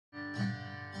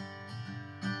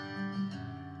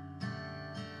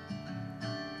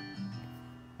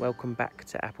Welcome back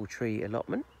to Apple Tree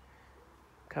Allotment.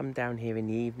 Come down here in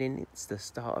the evening. It's the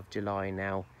start of July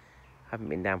now. Haven't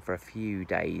been down for a few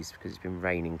days because it's been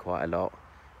raining quite a lot,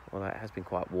 although it has been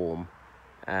quite warm.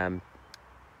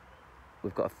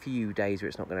 We've got a few days where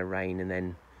it's not going to rain and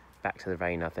then back to the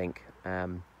rain, I think.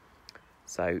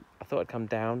 So I thought I'd come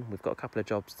down. We've got a couple of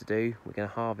jobs to do. We're going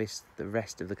to harvest the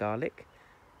rest of the garlic.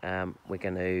 We're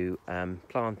going to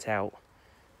plant out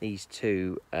these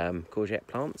two courgette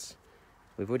plants.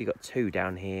 We've already got two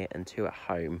down here and two at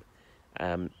home,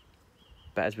 but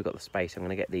as we've got the space, I'm going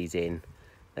to get these in.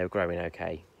 They're growing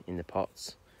okay in the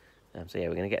pots, so yeah,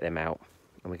 we're going to get them out,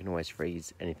 and we can always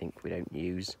freeze anything we don't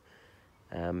use.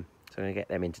 So I'm going to get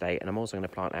them in today, and I'm also going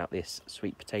to plant out this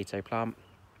sweet potato plant.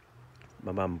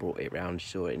 My mum brought it round, she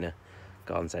saw it in a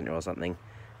garden centre or something,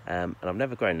 and I've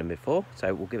never grown them before,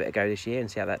 so we'll give it a go this year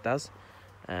and see how that does.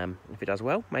 If it does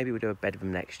well, maybe we'll do a bed of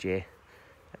them next year.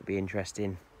 That'd be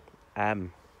interesting.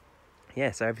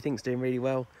 Yeah, so everything's doing really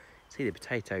well. See, the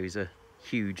potatoes are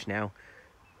huge now,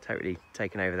 totally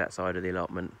taken over that side of the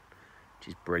allotment, which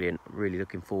is brilliant. Really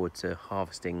looking forward to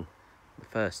harvesting the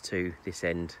first two this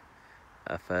end,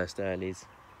 first earlies.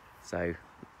 So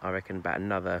I reckon about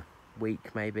another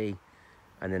week maybe,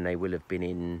 and then they will have been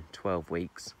in 12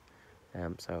 weeks.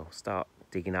 So I'll start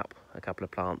digging up a couple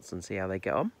of plants and see how they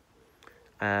get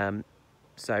on.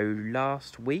 So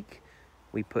last week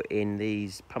we put in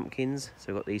these pumpkins. So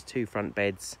we've got these two front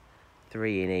beds,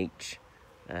 3 in each,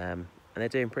 and they're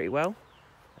doing pretty well.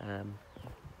 They're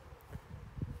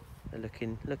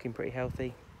looking pretty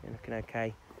healthy. They're looking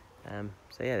okay.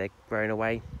 So yeah, they're growing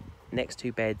away. Next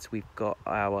two beds, we've got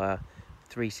our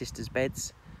Three Sisters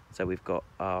beds. So we've got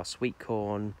our sweet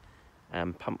corn,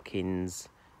 pumpkins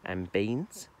and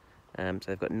beans. So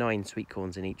they've got 9 sweet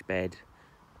corns in each bed,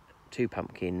 2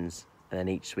 pumpkins, and then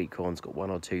each sweet corn's got 1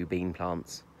 or 2 bean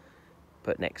plants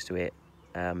put next to it.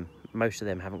 Most of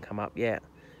them haven't come up yet.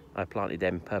 I planted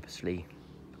them purposely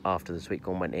after the sweet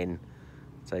corn went in,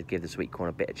 so I'd give the sweet corn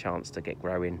a bit of chance to get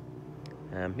growing.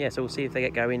 Yeah, so we'll see if they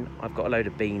get going. I've got a load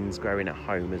of beans growing at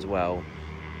home as well,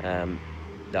 that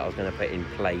I was going to put in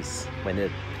place when the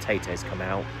potatoes come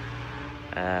out.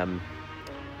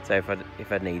 So if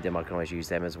I need them, I can always use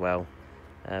them as well.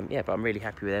 Yeah, but I'm really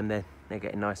happy with them. They're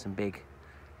getting nice and big,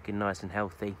 getting nice and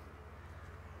healthy.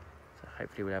 So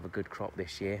hopefully we'll have a good crop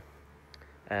this year.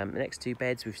 The next two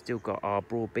beds, we've still got our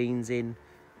broad beans in.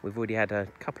 We've already had a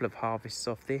couple of harvests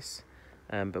off this,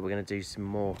 but we're going to do some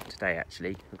more today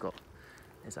actually.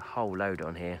 There's a whole load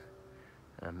on here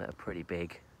that are pretty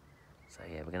big. So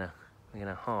yeah, we're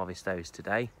gonna harvest those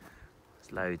today.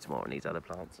 There's loads more on these other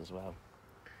plants as well.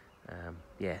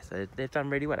 Yeah, so they've done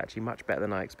really well actually, much better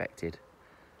than I expected.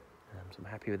 So I'm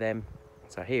happy with them.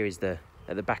 So here is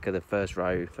at the back of the first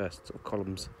row, first sort of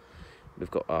columns,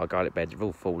 we've got our garlic beds. They've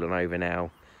all fallen over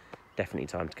now. Definitely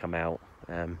time to come out.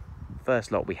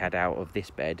 First lot we had out of this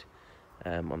bed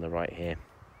on the right here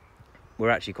were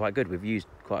actually quite good. We've used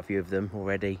quite a few of them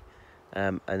already,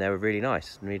 and they were really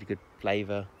nice and really good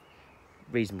flavour,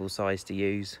 reasonable size to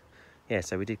use. Yeah,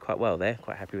 so we did quite well there,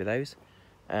 quite happy with those.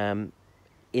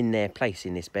 In their place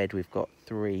in this bed, we've got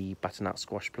 3 butternut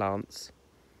squash plants.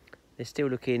 They're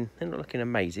not looking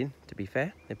amazing, to be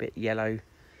fair. They're a bit yellow,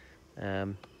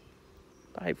 but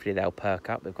hopefully they'll perk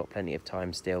up. They've got plenty of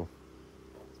time still,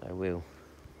 so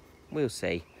we'll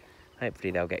see. Hopefully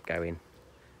they'll get going.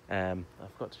 I've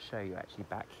got to show you actually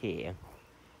back here.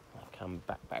 I'll come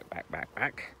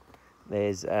back.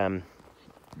 There's the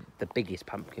biggest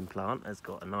pumpkin plant has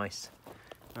got a nice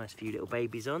few little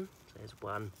babies on. So there's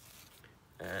one,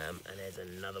 and there's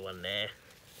another one there.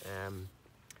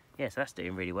 Yeah, so that's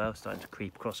doing really well, starting to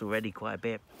creep across already quite a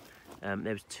bit.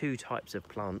 There was 2 types of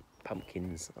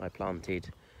pumpkins I planted.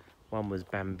 One was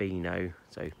Bambino,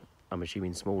 so I'm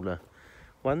assuming smaller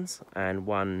ones, and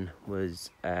one was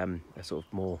a sort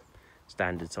of more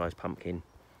standard sized pumpkin.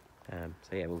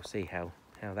 So yeah, we'll see how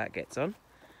that gets on.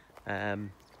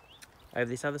 Over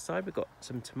this other side we've got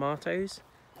some tomatoes.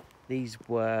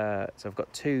 So I've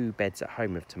got 2 beds at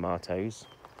home of tomatoes.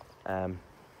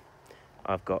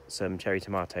 I've got some cherry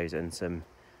tomatoes and some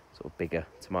sort of bigger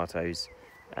tomatoes.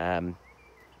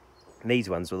 These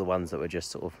ones were the ones that were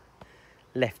just sort of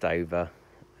left over.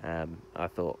 I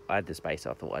thought I had the space,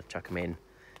 I thought I'd chuck them in.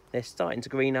 They're starting to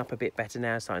green up a bit better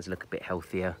now, starting to look a bit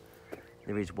healthier.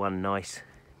 There is one nice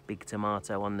big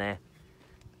tomato on there.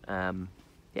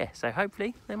 Yeah, so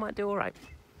hopefully they might do all right.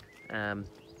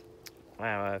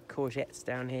 Our courgettes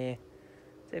down here,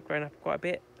 they've grown up quite a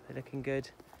bit. They're looking good.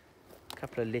 A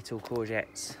couple of little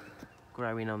courgettes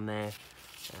growing on there.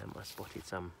 I spotted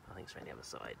some, I think it's on the other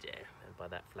side, yeah, by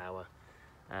that flower.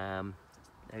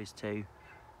 Those two.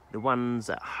 The ones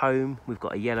at home, we've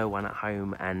got a yellow one at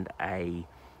home and a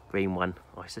green one.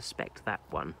 I suspect that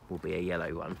one will be a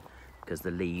yellow one because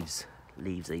the leaves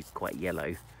are quite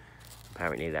yellow.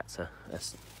 Apparently that's a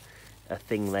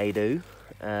thing they do.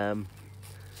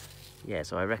 Yeah,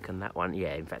 so I reckon that one,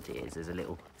 yeah, in fact it is. There's a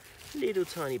little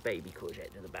tiny baby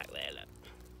courgette in the back there, look.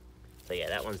 So yeah,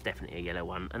 that one's definitely a yellow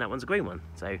one, and that one's a green one.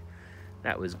 So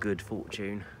that was good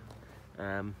fortune. So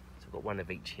I've got one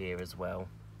of each here as well.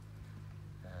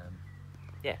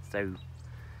 Yeah, so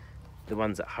the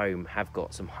ones at home have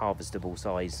got some harvestable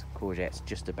size courgettes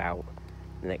just about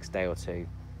the next day or two.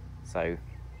 So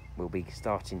we'll be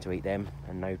starting to eat them,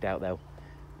 and no doubt they'll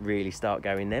really start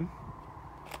going them.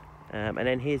 And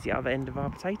then here's the other end of our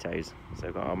potatoes. So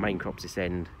we've got our main crops this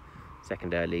end,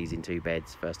 second earlies in 2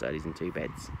 beds, first earlies in 2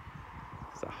 beds.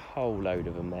 There's a whole load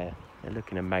of them there. They're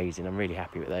looking amazing. I'm really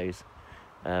happy with those.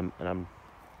 And I'm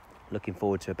looking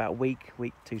forward to about a week,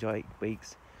 2 to 8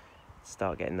 weeks,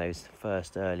 start getting those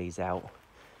first earlies out.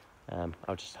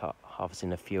 I'll just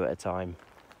harvesting a few at a time.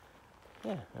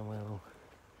 Yeah, and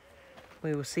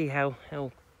we will see how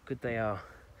good they are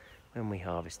when we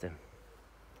harvest them.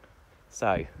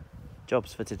 So,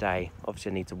 jobs for today.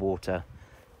 Obviously I need to water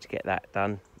to get that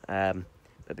done.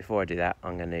 But before I do that,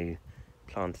 I'm going to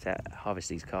harvest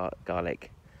these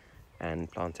garlic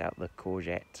and plant out the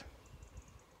courgette.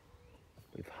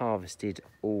 We've harvested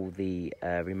all the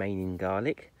remaining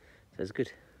garlic. So there's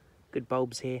good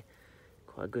bulbs here,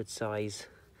 quite a good size.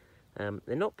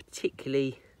 They're not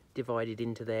particularly divided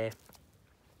into their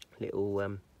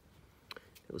little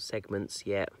segments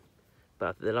yet,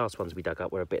 but the last ones we dug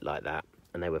up were a bit like that,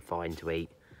 and they were fine to eat.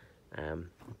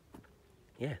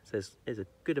 Yeah, so there's a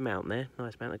good amount there,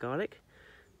 nice amount of garlic.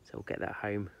 So we'll get that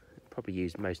home. Probably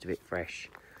use most of it fresh,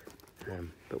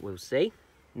 but we'll see.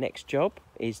 Next job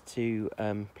is to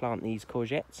plant these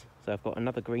courgettes. So I've got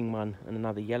another green one and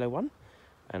another yellow one,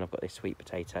 and I've got this sweet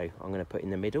potato I'm going to put in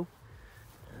the middle.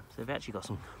 So they've actually got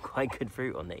some quite good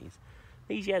fruit on these.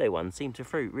 These yellow ones seem to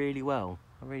fruit really well.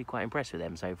 I'm really quite impressed with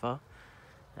them so far.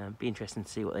 Be interesting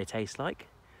to see what they taste like,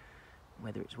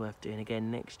 whether it's worth doing again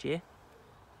next year.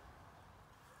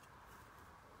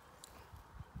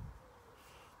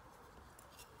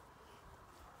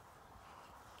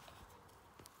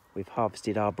 We've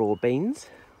harvested our broad beans.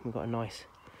 We've got a nice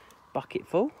bucket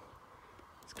full.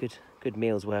 It's good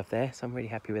meal's worth there, so I'm really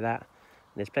happy with that.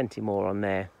 And there's plenty more on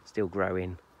there, still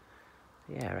growing.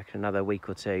 Yeah, I reckon another week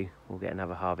or two, we'll get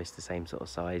another harvest the same sort of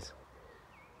size.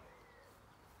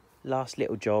 Last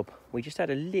little job, we just had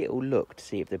a little look to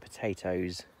see if the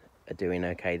potatoes are doing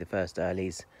okay, the first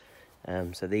earlies.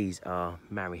 So these are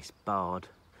Maris Bard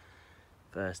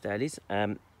first earlies.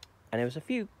 And there was a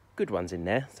few good ones in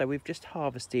there. So we've just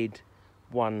harvested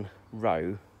 1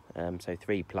 row, so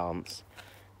 3 plants.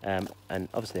 And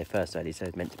obviously they're first early, so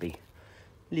it's meant to be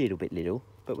a little bit little.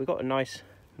 But we've got a nice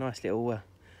little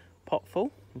pot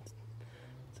full.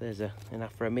 So there's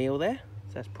enough for a meal there.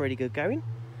 So that's pretty good going.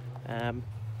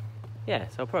 Yeah,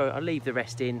 so I'll leave the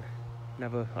rest in.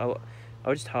 I'll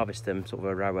just harvest them sort of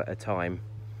a row at a time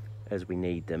as we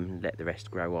need them, let the rest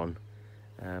grow on.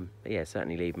 But yeah,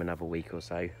 certainly leave them another week or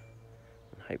so, and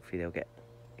hopefully they'll get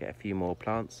a few more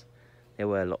plants. There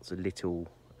were lots of little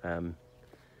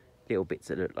bits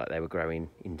that looked like they were growing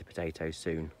into potatoes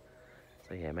soon.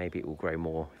 So yeah, maybe it will grow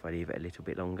more if I leave it a little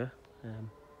bit longer.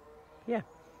 Yeah,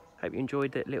 hope you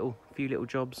enjoyed that few little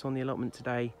jobs on the allotment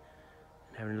today,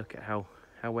 and having a look at how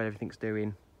well everything's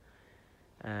doing.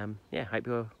 Yeah, hope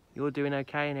you're doing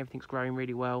okay and everything's growing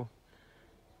really well,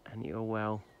 and you're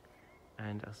well,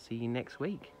 and I'll see you next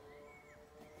week.